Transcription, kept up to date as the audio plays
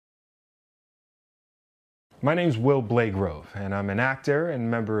My name's Will Blagrove, and I'm an actor and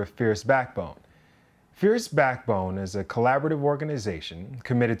member of Fierce Backbone. Fierce Backbone is a collaborative organization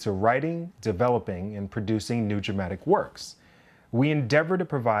committed to writing, developing, and producing new dramatic works. We endeavor to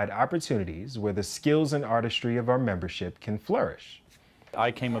provide opportunities where the skills and artistry of our membership can flourish.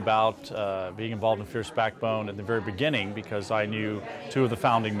 I came about being involved in Fierce Backbone at the very beginning because I knew two of the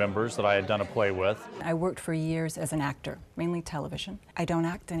founding members that I had done a play with. I worked for years as an actor, mainly television. I don't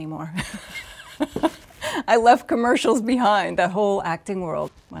act anymore. I left commercials behind, the whole acting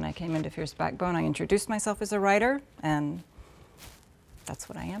world. When I came into Fierce Backbone, I introduced myself as a writer, and that's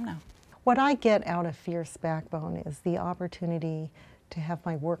what I am now. What I get out of Fierce Backbone is the opportunity to have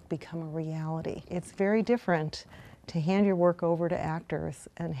my work become a reality. It's very different to hand your work over to actors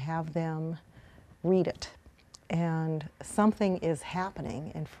and have them read it. And something is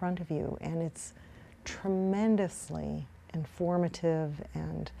happening in front of you, and it's tremendously informative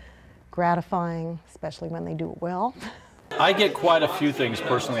and gratifying, especially when they do it well. I get quite a few things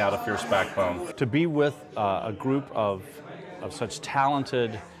personally out of Fierce Backbone. To be with a group of such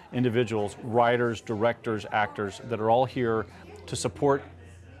talented individuals, writers, directors, actors, that are all here to support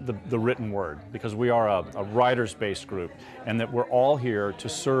the written word, because we are a writers-based group, and that we're all here to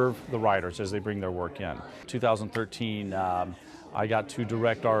serve the writers as they bring their work in. 2013, I got to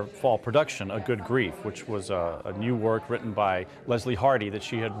direct our fall production, A Good Grief, which was a new work written by Leslie Hardy that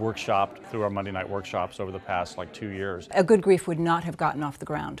she had workshopped through our Monday night workshops over the past 2 years. A Good Grief would not have gotten off the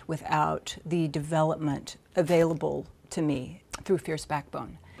ground without the development available to me through Fierce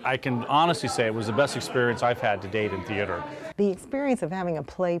Backbone. I can honestly say it was the best experience I've had to date in theater. The experience of having a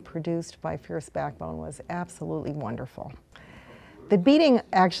play produced by Fierce Backbone was absolutely wonderful. The Beating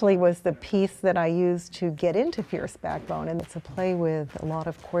actually was the piece that I used to get into Fierce Backbone, and it's a play with a lot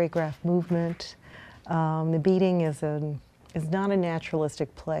of choreographed movement. The Beating is not a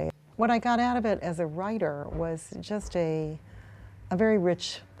naturalistic play. What I got out of it as a writer was just a very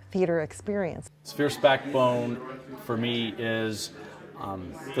rich theater experience. Fierce Backbone for me is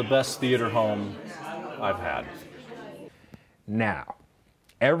the best theater home I've had. Now,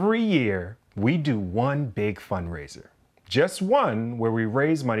 every year we do one big fundraiser. Just one where we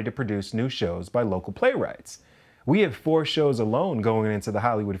raise money to produce new shows by local playwrights. We have 4 shows alone going into the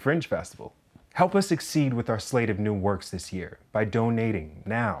Hollywood Fringe Festival. Help us succeed with our slate of new works this year by donating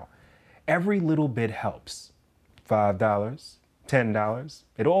now. Every little bit helps. $5, $10,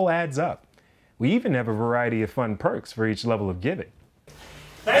 it all adds up. We even have a variety of fun perks for each level of giving.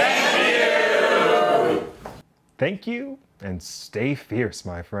 Thank you! Thank you, and stay fierce,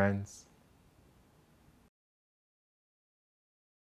 my friends.